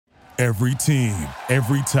Every team,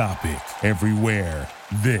 every topic, everywhere.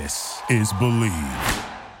 This is Believe.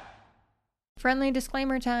 Friendly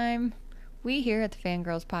disclaimer time. We here at the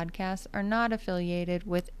Fangirls Podcast are not affiliated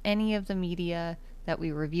with any of the media that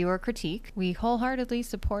we review or critique. We wholeheartedly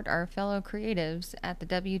support our fellow creatives at the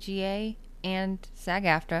WGA and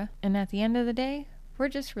SAG-AFTRA. And at the end of the day, we're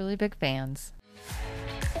just really big fans.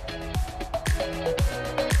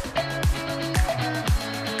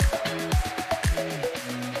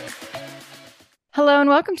 Hello and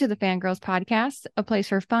welcome to the Fangirls Podcast, a place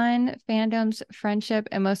for fun, fandoms, friendship,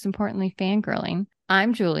 and most importantly, fangirling.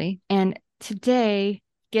 I'm Julie, and today,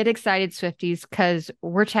 get excited, Swifties, because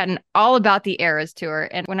we're chatting all about the Eras Tour.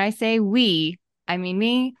 And when I say we, I mean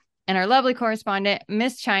me and our lovely correspondent,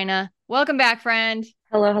 Miss China. Welcome back, friend.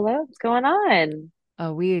 Hello, hello. What's going on?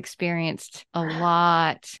 Oh, we experienced a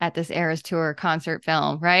lot at this Eras Tour concert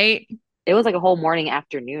film, right? It was like a whole morning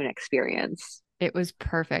afternoon experience. It was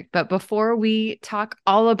perfect. But before we talk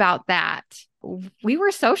all about that, we were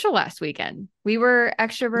social last weekend. We were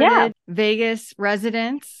extroverted Vegas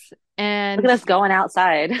residents. And look at us going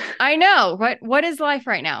outside. I know. What is life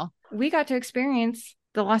right now? We got to experience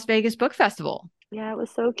the Las Vegas Book Festival. Yeah, it was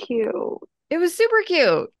so cute. It was super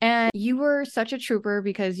cute. And you were such a trooper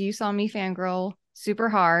because you saw me fangirl super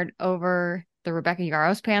hard over the Rebecca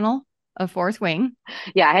Yarros panel of Fourth Wing.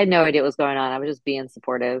 Yeah, I had no idea what was going on. I was just being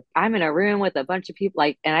supportive. I'm in a room with a bunch of people,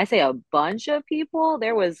 and I say a bunch of people.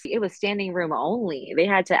 It was standing room only. They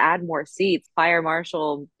had to add more seats. Fire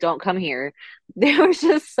marshal, don't come here. There was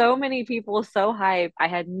just so many people, so hyped. I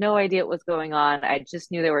had no idea what was going on. I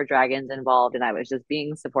just knew there were dragons involved, and I was just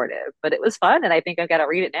being supportive. But it was fun, and I think I've got to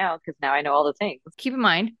read it now because now I know all the things. Keep in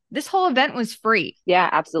mind, this whole event was free. Yeah,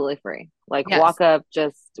 absolutely free. Yes. Walk up,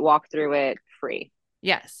 just walk through it, free.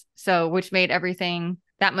 Yes. So, which made everything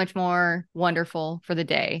that much more wonderful for the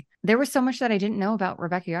day. There was so much that I didn't know about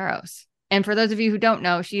Rebecca Yarros. And for those of you who don't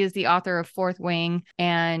know, she is the author of Fourth Wing,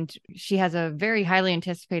 and she has a very highly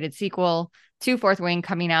anticipated sequel to Fourth Wing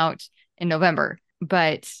coming out in November.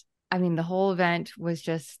 But I mean, the whole event was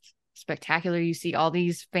just spectacular. You see all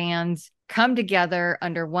these fans come together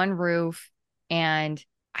under one roof, and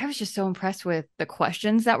I was just so impressed with the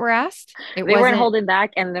questions that were asked. They weren't holding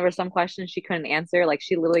back, and there were some questions she couldn't answer. Like,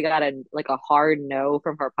 she literally got a hard no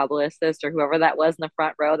from her publicist or whoever that was in the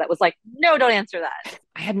front row that was like, no, don't answer that.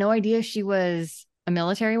 I had no idea she was a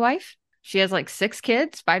military wife. She has 5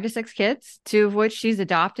 to 6 kids, 2 of which she's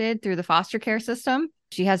adopted through the foster care system.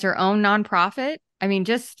 She has her own nonprofit. I mean,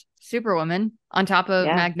 just superwoman on top of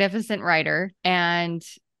magnificent writer. And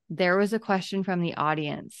there was a question from the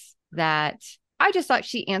audience that I just thought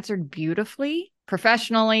she answered beautifully,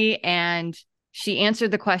 professionally, and she answered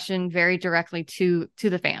the question very directly to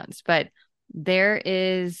the fans. But there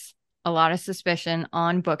is a lot of suspicion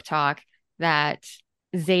on Book Talk that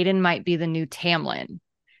Xaden might be the new Tamlin.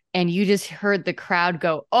 And you just heard the crowd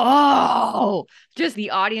go, oh, just the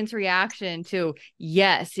audience reaction to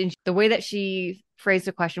yes. And the way that she phrased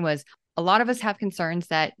the question was, a lot of us have concerns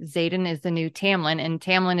that Xaden is the new Tamlin, and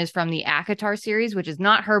Tamlin is from the ACOTAR series, which is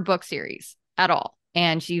not her book series at all.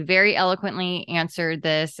 And she very eloquently answered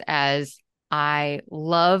this as, I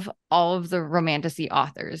love all of the romantasy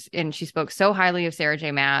authors. And she spoke so highly of Sarah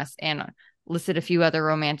J. Maas and listed a few other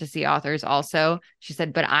romantasy authors also. She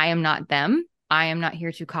said, but I am not them. I am not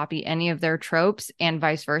here to copy any of their tropes, and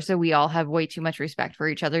vice versa. We all have way too much respect for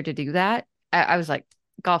each other to do that. I was like,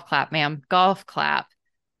 golf clap, ma'am. Golf clap.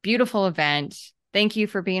 Beautiful event. Thank you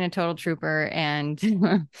for being a total trooper and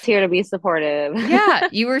here to be supportive. Yeah,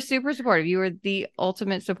 you were super supportive. You were the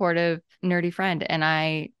ultimate supportive, nerdy friend, and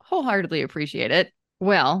I wholeheartedly appreciate it.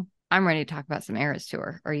 Well, I'm ready to talk about some Eras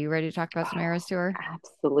Tour. Are you ready to talk about some Eras Tour?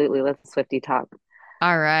 Absolutely. Let's Swiftie talk.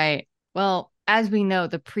 All right. Well, as we know,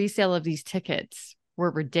 the pre-sale of these tickets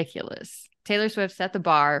were ridiculous. Taylor Swift set the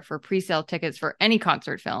bar for pre-sale tickets for any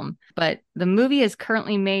concert film, but the movie has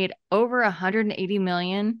currently made over 180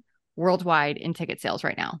 million worldwide in ticket sales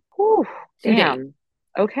right now. Whew, damn.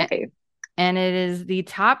 Okay. And it is the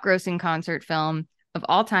top grossing concert film of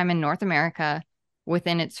all time in North America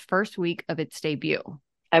within its first week of its debut.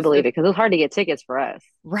 I believe it because it was hard to get tickets for us.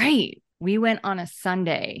 Right. We went on a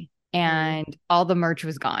Sunday and all the merch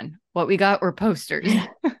was gone. What we got were posters.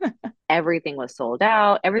 Everything was sold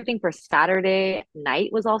out. Everything for Saturday night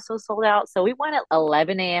was also sold out. So we went at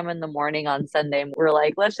 11 a.m. in the morning on Sunday. We're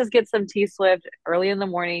like, let's just get some T-Swift early in the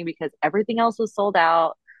morning because everything else was sold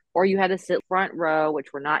out. Or you had to sit front row, which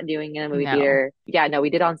we're not doing in a movie theater. Yeah, no, we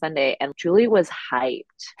did on Sunday. And Julie was hyped.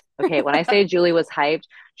 Okay, when I say Julie was hyped,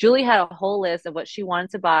 Julie had a whole list of what she wanted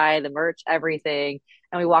to buy, the merch, everything.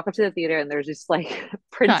 And we walk up to the theater and there's just like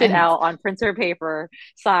printed Signs. out on printer paper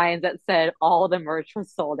signs that said all the merch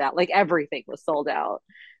was sold out. Like everything was sold out.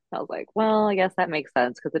 I was like, well, I guess that makes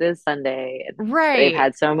sense because it is Sunday and they've Right.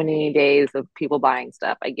 had so many days of people buying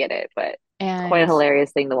stuff. I get it, but it's quite a And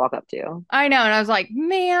hilarious thing to walk up to. I know. And I was like,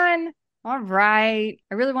 man, all right.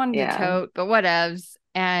 I really wanted to Yeah. tote, but whatevs.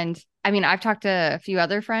 And I mean, I've talked to a few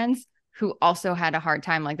other friends who also had a hard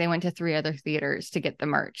time. Like they went to 3 other theaters to get the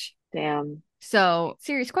merch. Damn. So,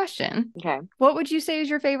 serious question. Okay. What would you say is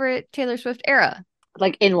your favorite Taylor Swift era?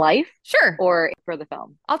 Like in life Sure. or for the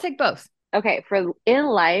film? I'll take both. Okay, for in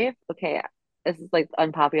life, okay, this is like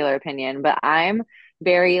unpopular opinion, but I'm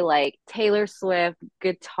very like Taylor Swift,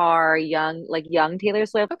 guitar, young Taylor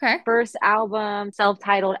Swift. Okay. First album,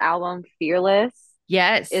 self-titled album, Fearless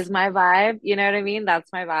Yes. is my vibe. You know what I mean?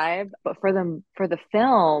 That's my vibe. But for the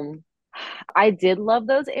film, I did love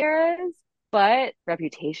those eras, but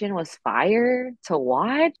Reputation was fire to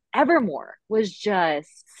watch. Evermore was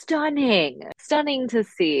just stunning, stunning to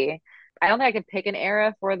see. I don't think I could pick an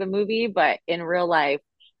era for the movie, but in real life,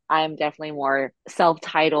 I'm definitely more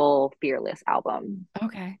self-titled Fearless album.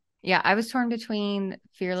 Okay. Yeah, I was torn between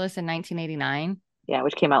Fearless and 1989. Yeah,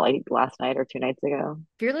 which came out like last night or 2 nights ago.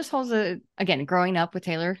 Fearless holds again, growing up with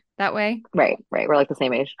Taylor that way. Right, right. We're like the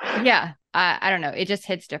same age. Yeah. I don't know. It just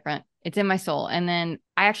hits different. It's in my soul. And then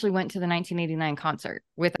I actually went to the 1989 concert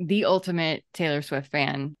with the ultimate Taylor Swift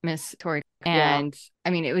fan, Miss Tori. Yeah. And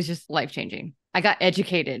I mean, it was just life changing. I got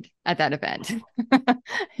educated at that event.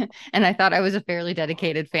 And I thought I was a fairly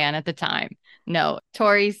dedicated fan at the time. No,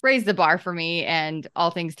 Tori's raised the bar for me and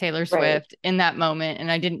all things Taylor Right. Swift in that moment. And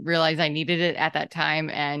I didn't realize I needed it at that time.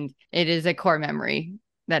 And it is a core memory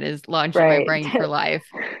that is lodged in my Right. brain for life.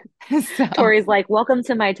 So, Tori's like, welcome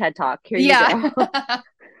to my TED Talk. Here you yeah, go.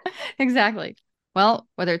 exactly. Well,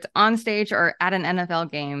 whether it's on stage or at an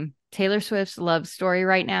NFL game, Taylor Swift's love story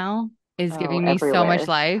right now is Oh, giving me so much everywhere.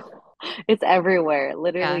 life. It's everywhere, Yeah.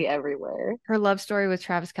 literally everywhere. Her love story with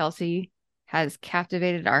Travis Kelce has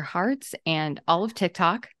captivated our hearts and all of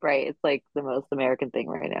TikTok. Right. It's like the most American thing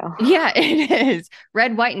right now. Yeah, it is.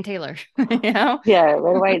 Red, white, and Taylor, you know? Yeah,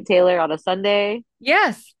 red, white, Taylor on a Sunday.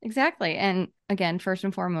 Yes, exactly. And again, first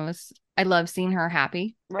and foremost, I love seeing her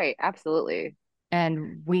happy. Right, absolutely.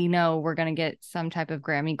 And we know we're going to get some type of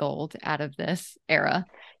Grammy gold out of this era.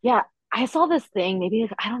 Yeah, I saw this thing, maybe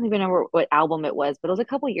I don't even remember what album it was, but it was a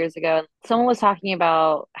couple years ago. And someone was talking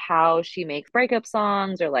about how she makes breakup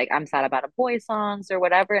songs or like I'm sad about a boy songs or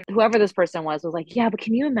whatever. And whoever this person was like, yeah, but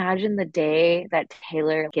can you imagine the day that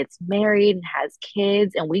Taylor gets married and has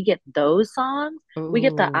kids and we get those songs? We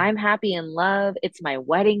get the Ooh. I'm happy in love, it's my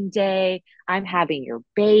wedding day, I'm having your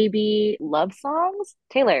baby love songs.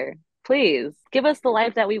 Taylor, please give us the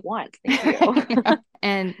life that we want. Thank you. Yeah.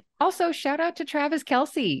 And also, shout out to Travis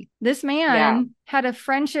Kelce. This Yeah. man had a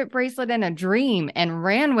friendship bracelet and a dream and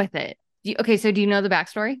ran with it. Okay, so do you know the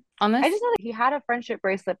backstory on this? I just know that he had a friendship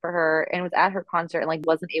bracelet for her and was at her concert and like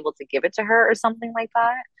wasn't able to give it to her or something like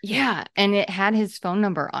that. Yeah, and it had his phone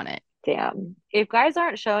number on it. Damn. If guys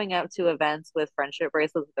aren't showing up to events with friendship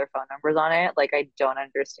bracelets with their phone numbers on it, like I don't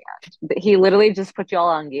understand. He literally just put y'all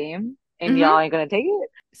on game and y'all ain't gonna take it.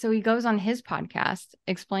 So he goes on his podcast,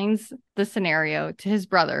 explains the scenario to his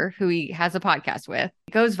brother, who he has a podcast with.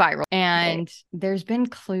 It goes viral. And there's been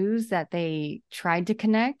clues that they tried to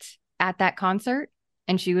connect at that concert.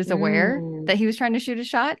 And she was aware that he was trying to shoot a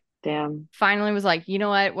shot. Damn. Finally was like, you know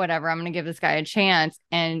what? Whatever. I'm going to give this guy a chance.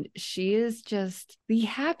 And she is just the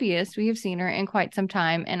happiest we have seen her in quite some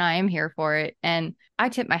time. And I am here for it. And I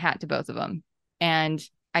tip my hat to both of them. And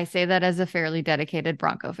I say that as a fairly dedicated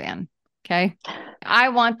Bronco fan. Okay. I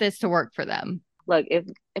want this to work for them. Look, if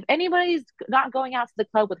anybody's not going out to the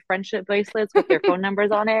club with friendship bracelets with their phone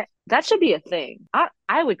numbers on it, that should be a thing.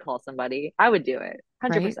 I would call somebody. I would do it.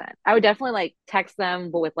 100%. Right? I would definitely like text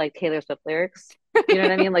them, but with like Taylor Swift lyrics. You know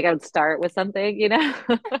what I mean? Like I would start with something, you know?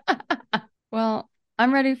 Well,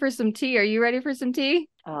 I'm ready for some tea. Are you ready for some tea?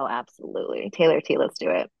 Oh, absolutely. Taylor T, let's do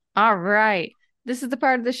it. All right. This is the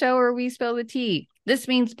part of the show where we spill the tea. This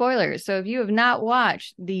means spoilers. So if you have not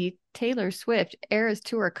watched the Taylor Swift Eras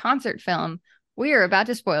Tour concert film, we are about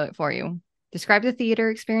to spoil it for you. Describe the theater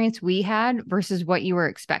experience we had versus what you were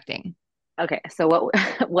expecting. Okay, so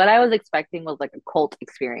what I was expecting was like a cult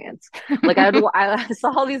experience. Like I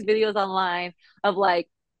saw all these videos online of like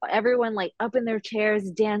everyone like up in their chairs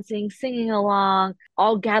dancing, singing along,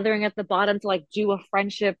 all gathering at the bottom to like do a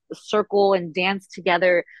friendship circle and dance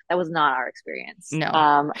together. That was not our experience. No.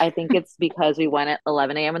 I think it's because we went at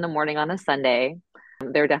 11 a.m. in the morning on a Sunday.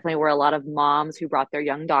 There definitely were a lot of moms who brought their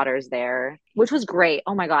young daughters there, which was great.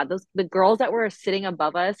 Oh my God, the girls that were sitting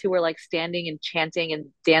above us who were like standing and chanting and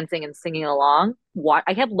dancing and singing along. What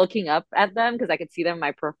I kept looking up at them because I could see them in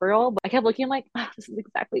my peripheral, but I kept looking like, oh, this is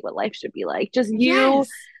exactly what life should be like. Just you, Yes.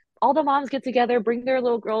 all the moms get together, bring their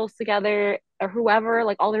little girls together or whoever,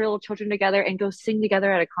 like all their little children together and go sing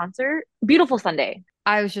together at a concert. Beautiful Sunday.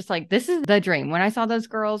 I was just like, this is the dream. When I saw those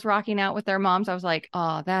girls rocking out with their moms, I was like,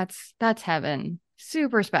 oh, that's heaven.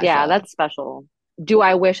 Super Yeah, special. that's special. Do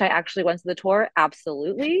I wish I actually went to the tour?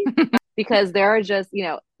 Absolutely. Because there are just,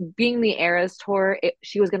 being the Eras tour,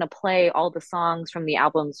 she was going to play all the songs from the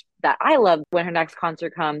albums that I love when her next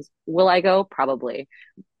concert comes. Will I go? Probably.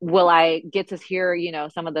 Will I get to hear,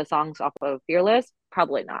 some of the songs off of Fearless?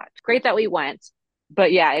 Probably not. Great that we went.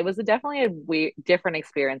 But yeah, it was definitely a different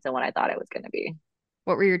experience than what I thought it was going to be.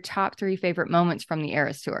 What were your top 3 favorite moments from the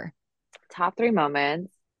Eras tour? Top 3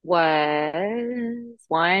 moments was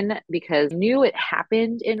one because I knew it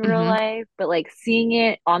happened in real Mm-hmm. life, but like seeing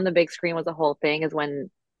it on the big screen was a whole thing is when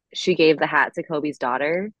she gave the hat to Kobe's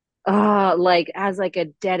daughter. Like as like a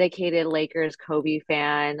dedicated Lakers Kobe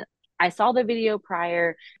fan, I saw the video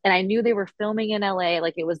prior and I knew they were filming in LA,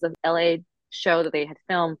 like it was the LA show that they had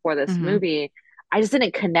filmed for this Mm-hmm. movie. I just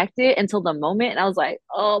didn't connect it until the moment and I was like,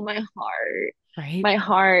 oh my heart, Right. my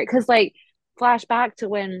heart. Cause like flashback to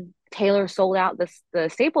when Taylor sold out the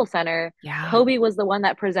Staples Center. Yeah. Kobe was the one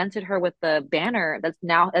that presented her with the banner that's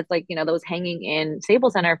like, that was hanging in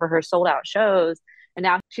Staples Center for her sold out shows. And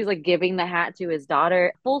now she's like giving the hat to his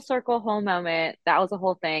daughter. Full circle home moment. That was a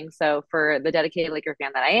whole thing. So for the dedicated Laker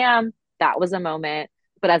fan that I am, that was a moment.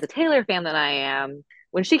 But as a Taylor fan that I am,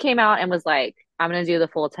 when she came out and was like, I'm gonna do the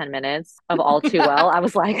full 10 minutes of All Too Well, I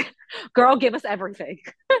was like, girl, give us everything.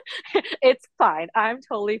 It's fine. I'm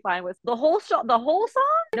totally fine with the whole show, the whole song,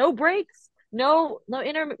 no breaks, no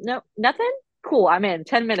nothing. Cool. I'm in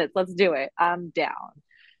 10 minutes. Let's do it. I'm down.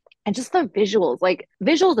 And just the visuals, like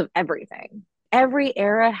visuals of everything. Every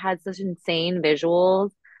era had such insane visuals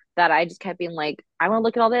that I just kept being like, I want to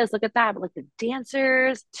look at all this, look at that. But like the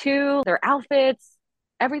dancers too, their outfits,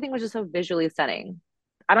 everything was just so visually stunning.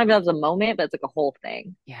 I don't know if that was a moment, but it's like a whole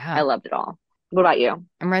thing. I Yeah. loved it all. What about you?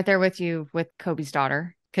 I'm right there with you with Kobe's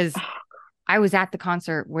daughter because I was at the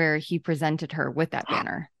concert where he presented her with that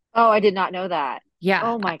banner. Oh, I did not know that. Yeah.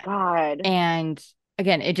 Oh my God. And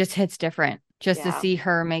again, it just hits different just to Yeah. see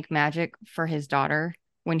her make magic for his daughter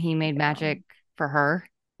when he made Yeah. magic for her.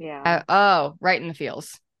 Yeah. Oh, right in the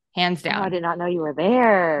feels, hands Oh, I down. did not know you were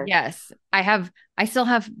there. Yes. I still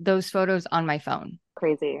have those photos on my phone.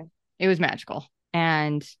 Crazy. It was magical.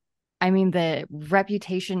 And I mean, the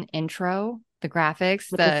Reputation intro, the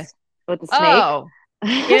graphics, With with the snake. oh,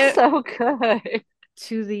 it, So good.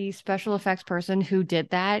 to the special effects person who did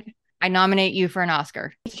that, I nominate you for an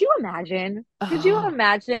Oscar. Could you imagine? Could you Oh,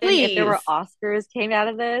 imagine if there were please. Oscars came out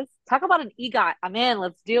of this? Talk about an EGOT. I'm in.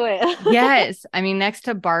 Let's do it. Yes. I mean, next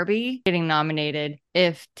to Barbie getting nominated,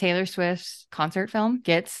 if Taylor Swift's concert film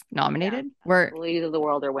gets nominated, Lead of the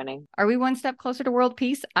world are winning. are we one step closer to world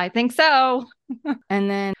peace? I think so. And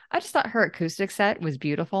then I just thought her acoustic set was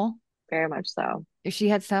beautiful. Very much so. She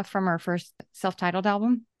had stuff from her first self-titled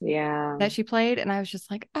album Yeah. that she played, and I was just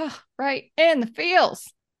like, oh, right in the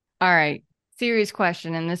feels. All right. Serious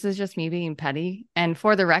question. And this is just me being petty. And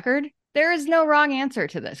for the record, there is no wrong answer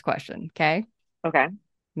to this question. Okay. Okay.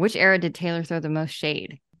 Which era did Taylor throw the most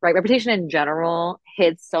shade? Right. Reputation in general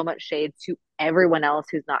hits so much shade to everyone else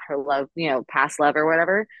who's not her love, past love or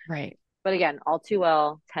whatever. Right. But again, All Too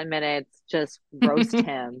Well, 10 minutes, just roast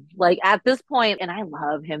him. Like at this point, and I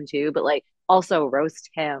love him too, but like also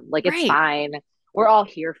roast him. Like it's Right. fine. We're all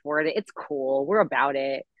here for it. It's cool. We're about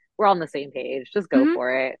it. We're on the same page. Just go Mhm.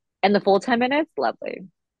 for it. And the full 10 minutes, lovely.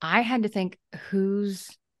 I had to think who's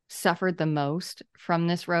suffered the most from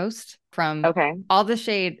this roast, from Okay. all the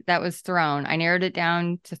shade that was thrown. I narrowed it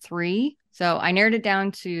down to 3. So I narrowed it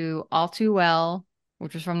down to All Too Well,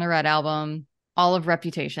 which was from the Red album, all of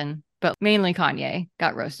Reputation, but mainly Kanye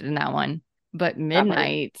got roasted in that one. But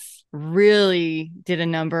Midnight's really did a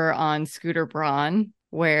number on Scooter Braun,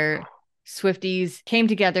 where Swifties came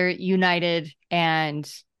together, united, and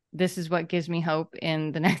this is what gives me hope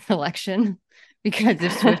in the next election. Because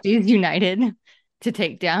if Swifties united to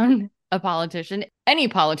take down a politician, any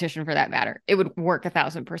politician for that matter, it would work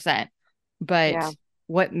 1,000%. But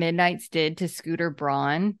what Midnight's did to Scooter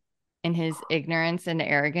Braun in his ignorance and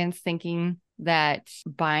arrogance, thinking that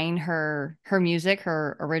buying her music,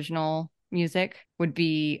 her original music, would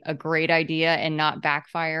be a great idea and not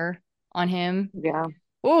backfire on him. Yeah.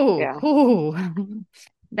 Ooh.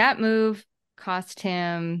 That move cost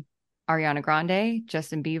him Ariana Grande,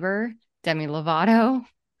 Justin Bieber, Demi Lovato,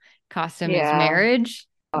 cost him his Yeah. marriage.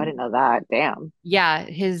 Oh, I didn't know that. Damn. Yeah,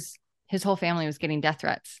 his whole family was getting death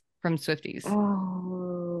threats from Swifties.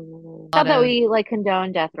 Oh. A lot Not that of- we like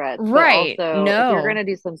condone death threats, but Right. also if you're No. gonna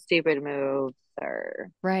do some stupid moves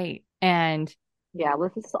or Right. And yeah,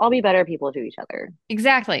 let's just all be better people to each other.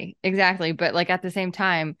 exactly. But like at the same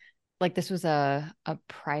time, like this was a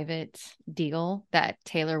private deal that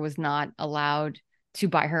Taylor was not allowed to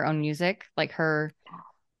buy her own music. Like her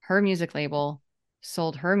music label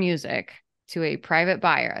sold her music to a private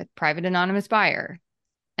buyer, a private anonymous buyer.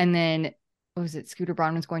 And then what was it? Scooter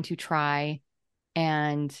Braun was going to try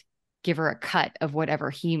and give her a cut of whatever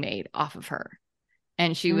he made off of her.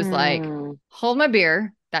 And she was like, hold my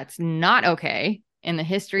beer. That's not okay in the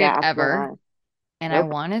history of absolutely ever. not. And I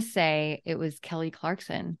want to say it was Kelly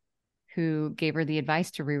Clarkson who gave her the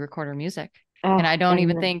advice to re-record her music. And I don't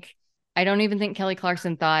even think Kelly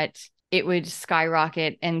Clarkson thought it would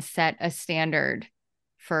skyrocket and set a standard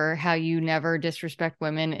for how you never disrespect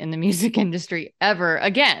women in the music industry ever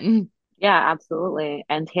again. Yeah, absolutely.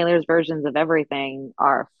 And Taylor's versions of everything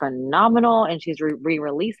are phenomenal. And she's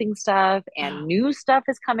re-releasing stuff and new stuff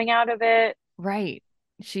is coming out of it. Right.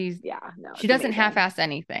 She doesn't amazing. half-ass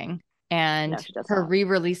anything. And she does her not.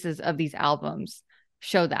 re-releases of these albums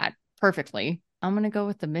show that perfectly. I'm going to go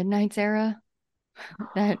with the Midnights era.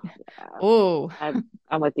 I'm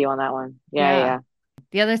with you on that one. Yeah.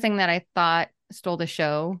 The other thing that I thought stole the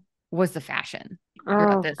show was the fashion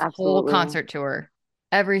throughout this absolutely. whole concert tour.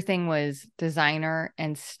 Everything was designer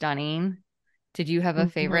and stunning. Did you have a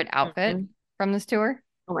favorite outfit from this tour?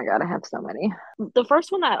 Oh my God, I have so many. The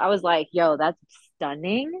first one that I was like, yo, that's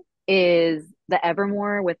stunning is the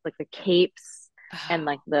Evermore with like the capes and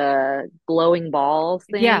like the glowing balls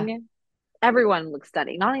thing. Yeah. Everyone looks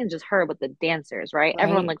stunning. Not even just her, but the dancers, right?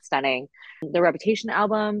 Everyone looks stunning. The Reputation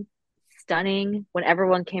album, stunning. When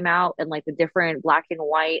everyone came out in like the different black and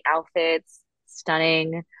white outfits,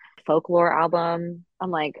 stunning. Folklore album.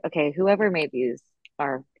 I'm like, okay, whoever made these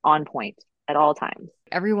are on point at all times.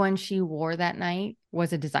 Everyone she wore that night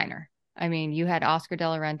was a designer. I mean, you had Oscar de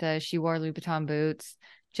la Renta. She wore Louboutin boots,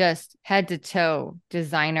 just head to toe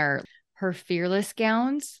designer. Her Fearless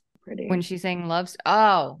gowns, pretty. When she sang Loves,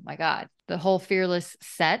 oh my God. The whole Fearless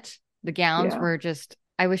set, the gowns were just,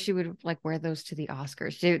 I wish she would like wear those to the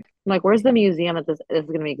Oscars. Dude. Like, where's the museum that this is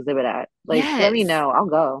going to be exhibit at? Like, let me know. I'll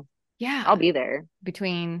go. Yeah. I'll be there.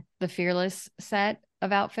 Between the Fearless set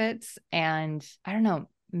of outfits and I don't know,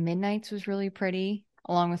 Midnight's was really pretty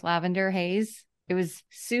along with Lavender Haze. It was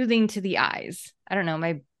soothing to the eyes. I don't know.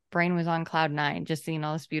 My brain was on cloud 9 just seeing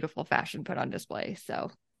all this beautiful fashion put on display. So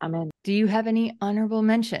I'm in. Do you have any honorable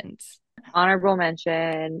mentions? Honorable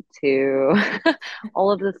mention to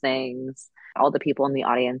all of the things, all the people in the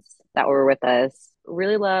audience that were with us.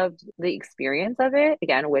 Really loved the experience of it.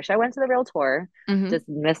 Again, wish I went to the real tour. Just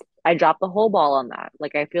missed. I dropped the whole ball on that.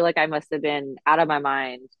 Like, I feel like I must have been out of my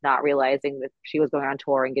mind, not realizing that she was going on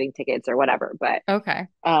tour and getting tickets or whatever. But okay,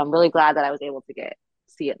 really glad that I was able to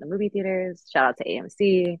see it in the movie theaters. Shout out to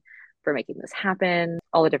AMC for making this happen.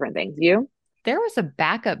 All the different things. You? There was a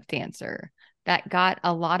backup dancer that got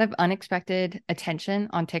a lot of unexpected attention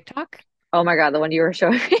on TikTok. Oh my God, the one you were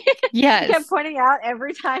showing me. Yes. You kept pointing out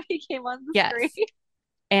every time he came on the screen.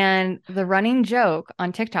 And the running joke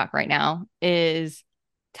on TikTok right now is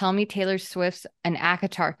tell me Taylor Swift's an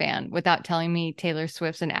ACOTAR fan without telling me Taylor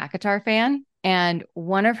Swift's an ACOTAR fan. And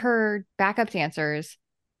one of her backup dancers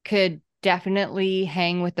could definitely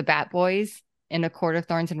hang with the Bat Boys in A Court of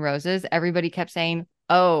Thorns and Roses. Everybody kept saying,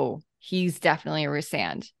 oh, he's definitely a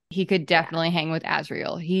Rysand. He could definitely hang with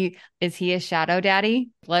Azriel. Is he a shadow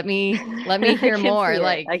daddy? Let me hear more.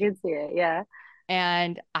 Like, I can see it. Yeah.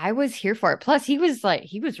 And I was here for it. Plus, he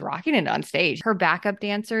was rocking it on stage. Her backup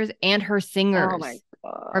dancers and her singers. Oh my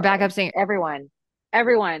God. Her backup singer.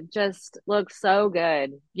 Everyone just looks so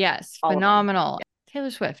good. Yes. Phenomenal.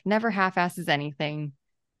 Taylor Swift never half-asses anything.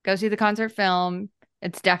 Go see the concert film.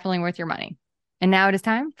 It's definitely worth your money. And now it is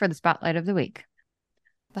time for the Spotlight of the Week.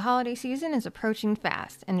 The holiday season is approaching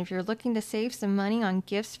fast, and if you're looking to save some money on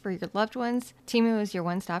gifts for your loved ones, Temu is your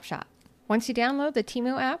one-stop shop. Once you download the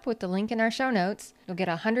Temu app with the link in our show notes, you'll get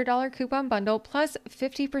a $100 coupon bundle plus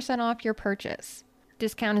 50% off your purchase.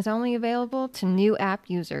 Discount is only available to new app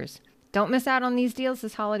users. Don't miss out on these deals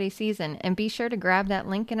this holiday season, and be sure to grab that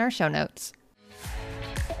link in our show notes.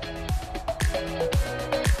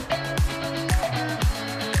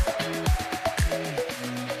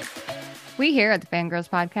 We here at the Fangirls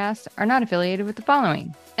Podcast are not affiliated with the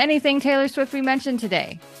following. Anything Taylor Swift we mentioned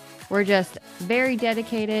today. We're just very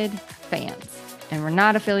dedicated fans, and we're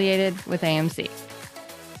not affiliated with AMC.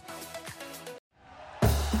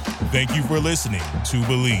 Thank you for listening to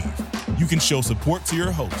Believe. You can show support to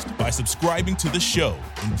your host by subscribing to the show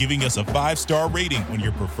and giving us a 5-star rating on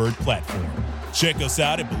your preferred platform. Check us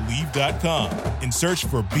out at Believe.com and search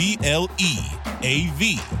for BLEAV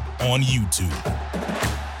on YouTube.